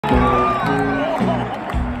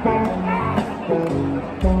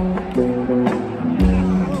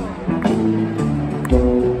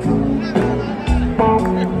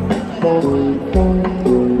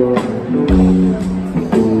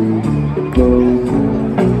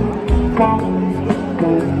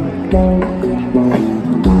But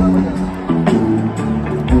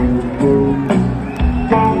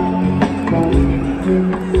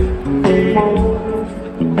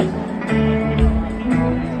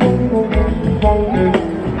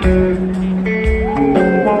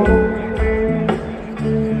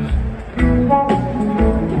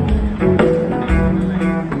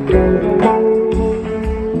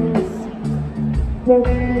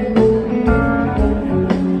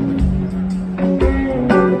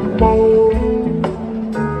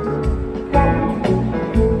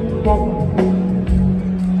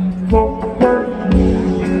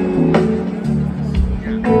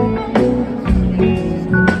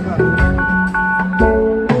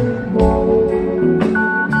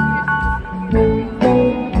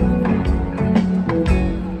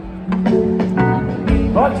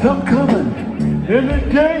I'm coming in the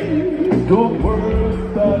day, don't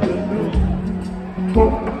worry about it.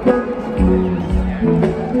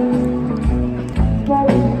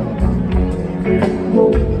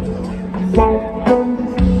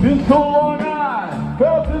 Been so long I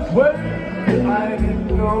felt this way, I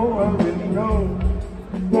didn't know.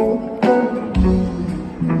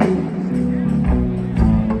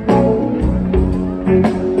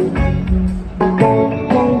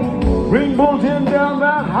 Rainbows in down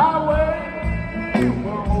that highway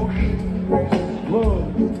where ocean races flow.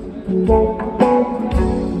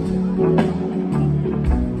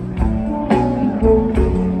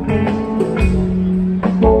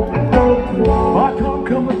 My time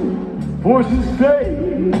coming, voices say,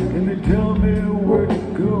 and they tell me where to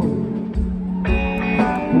go.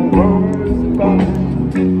 Don't worry about it.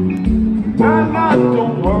 Nah,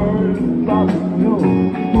 don't worry about it, no.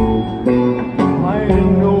 I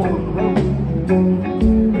ain't no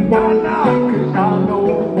cause I know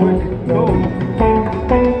where to go.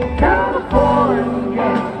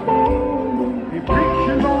 California, you're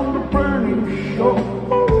preaching on the burning shore.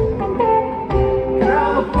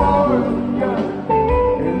 California,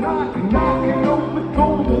 you're knocking on the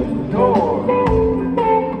golden door.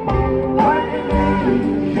 Like an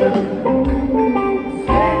angel,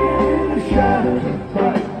 standing in the shadows of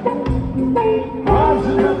fright,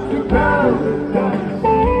 rising up to paradise.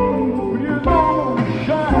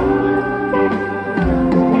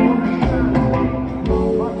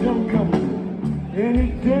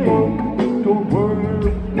 Any day, don't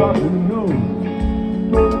worry about the no.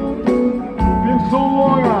 Been so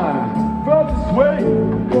long I felt this way,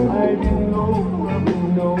 I didn't know.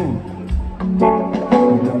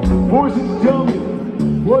 Voices tell me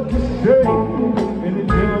what to say, and they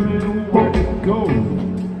tell me where to go.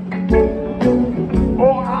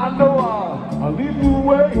 Oh, I know I'll lead the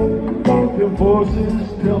way, the voices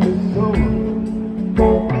tell me so.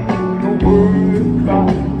 Don't worry about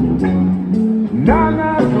it.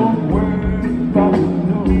 Nah, don't worry about it,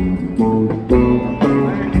 no. I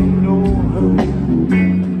ain't no hurry.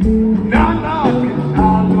 Nah, cause I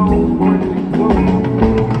know where to go.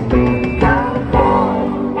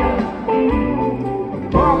 California,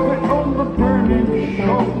 walking on the burning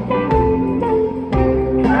shore.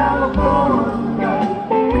 California,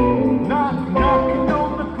 knocking on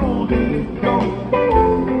the golden door.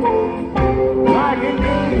 Like an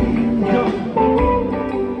angel.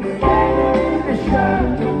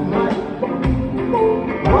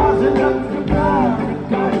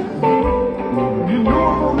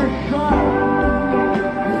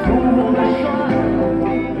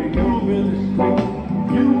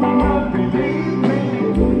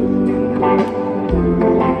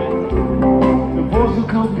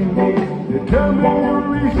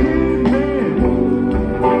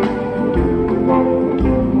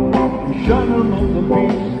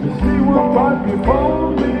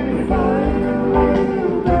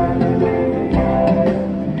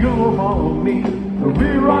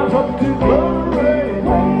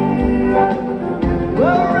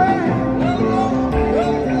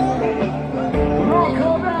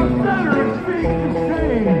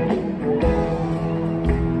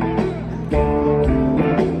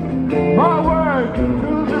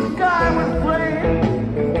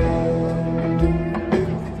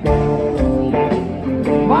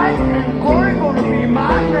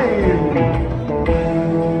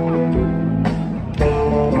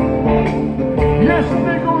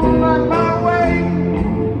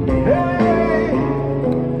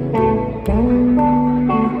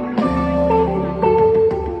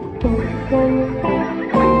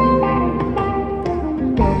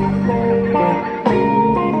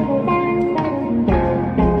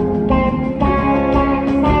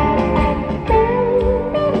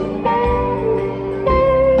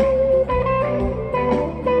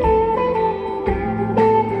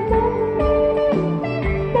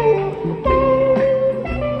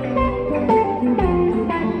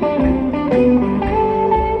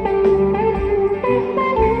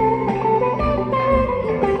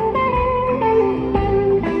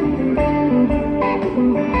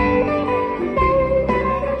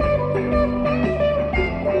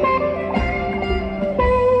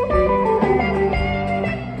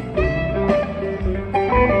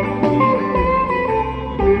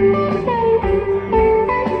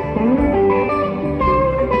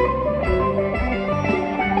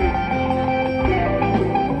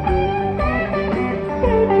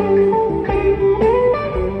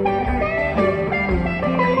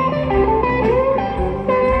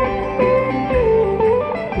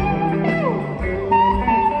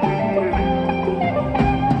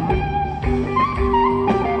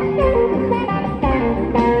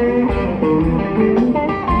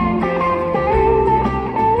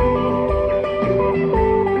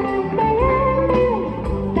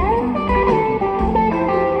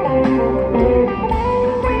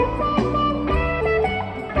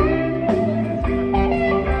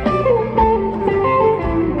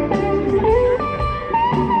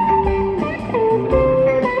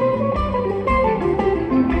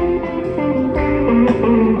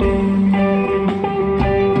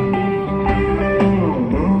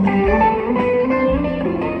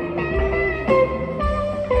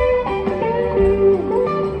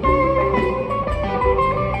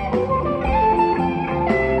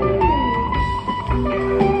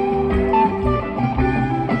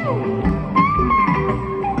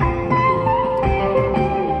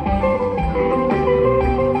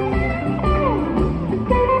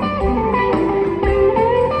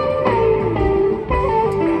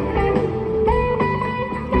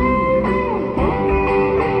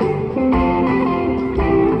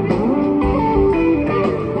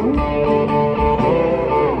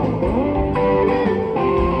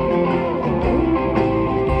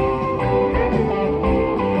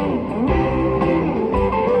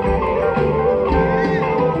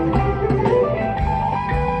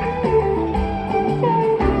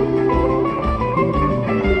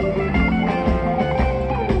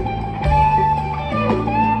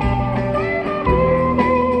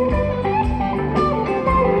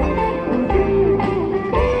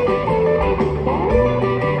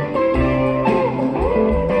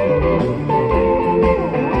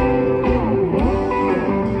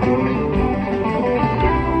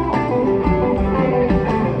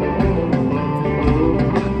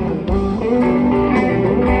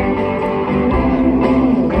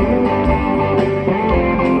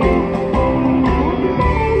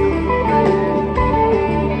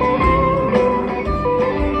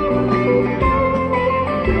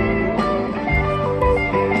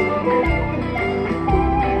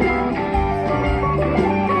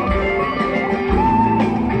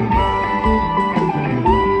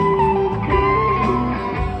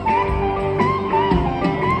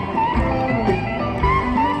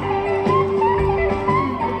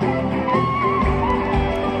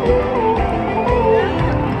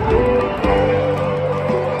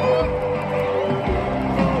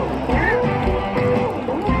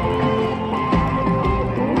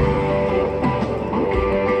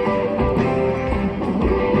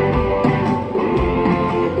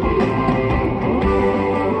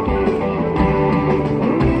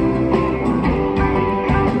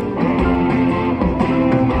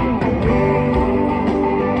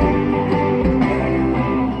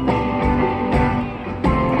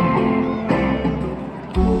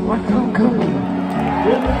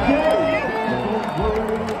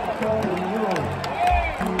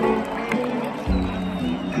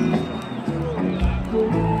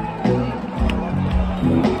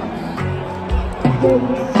 It's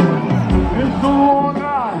a long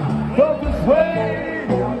night, but this way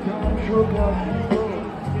I can't show that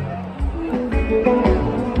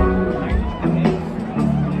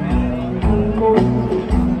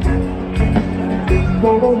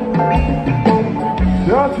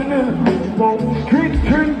Dancing in the streets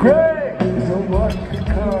turn gray, so what could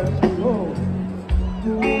cause slow?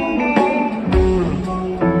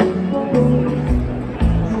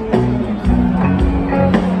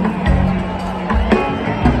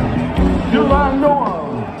 Still I know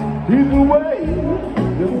I'm either way,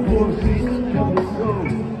 the forces tell me so.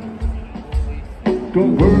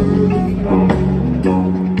 Don't worry,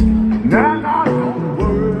 nah, don't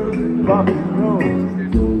worry about me, no.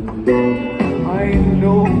 I ain't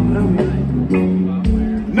no hurry.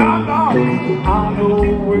 Nah, I know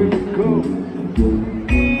where to go.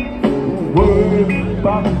 Don't worry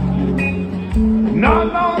about it. Nah,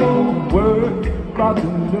 don't worry about the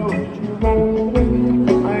no.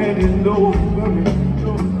 I ain't in no hurry,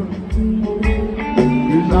 no hurry.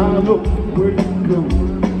 'Cause I know where to go.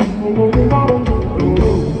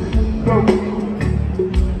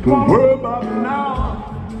 Don't worry about it now.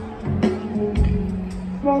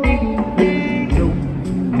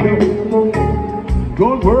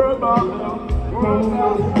 Don't worry about it. Oh,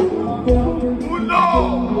 no.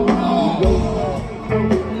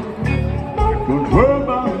 Don't worry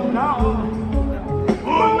about it now.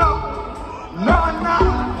 Oh, no.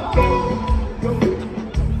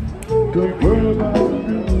 Don't worry about it.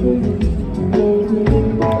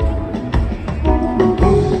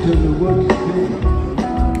 Tell me what to say.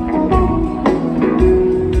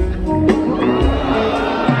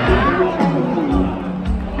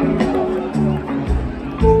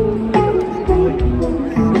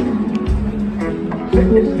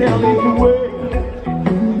 It's down easy way,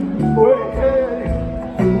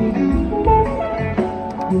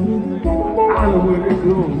 I know where to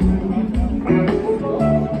go.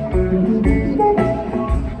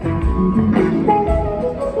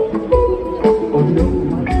 Oh no,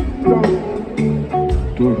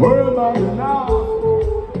 don't worry about it now.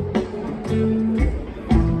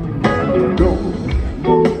 Don't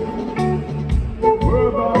worry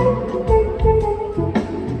about it.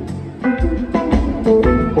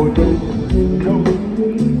 Oh, don't.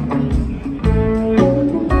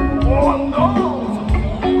 Oh, no.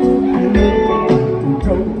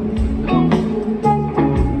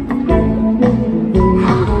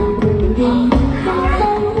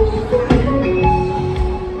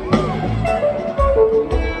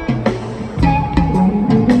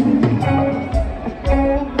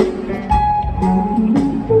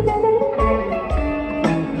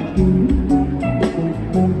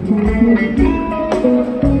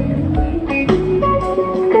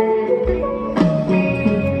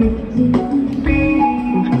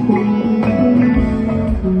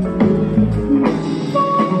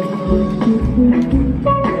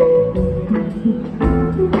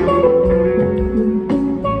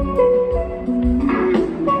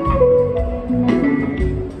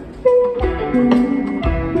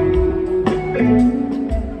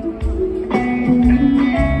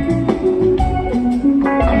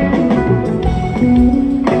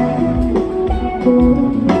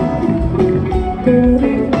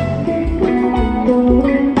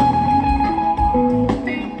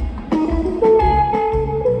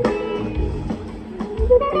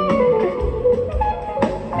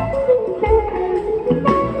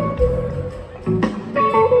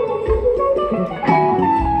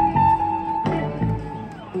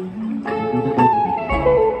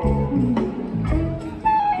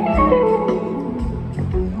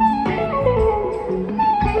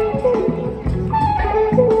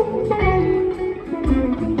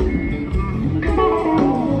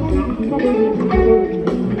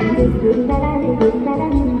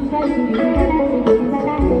 Thank you.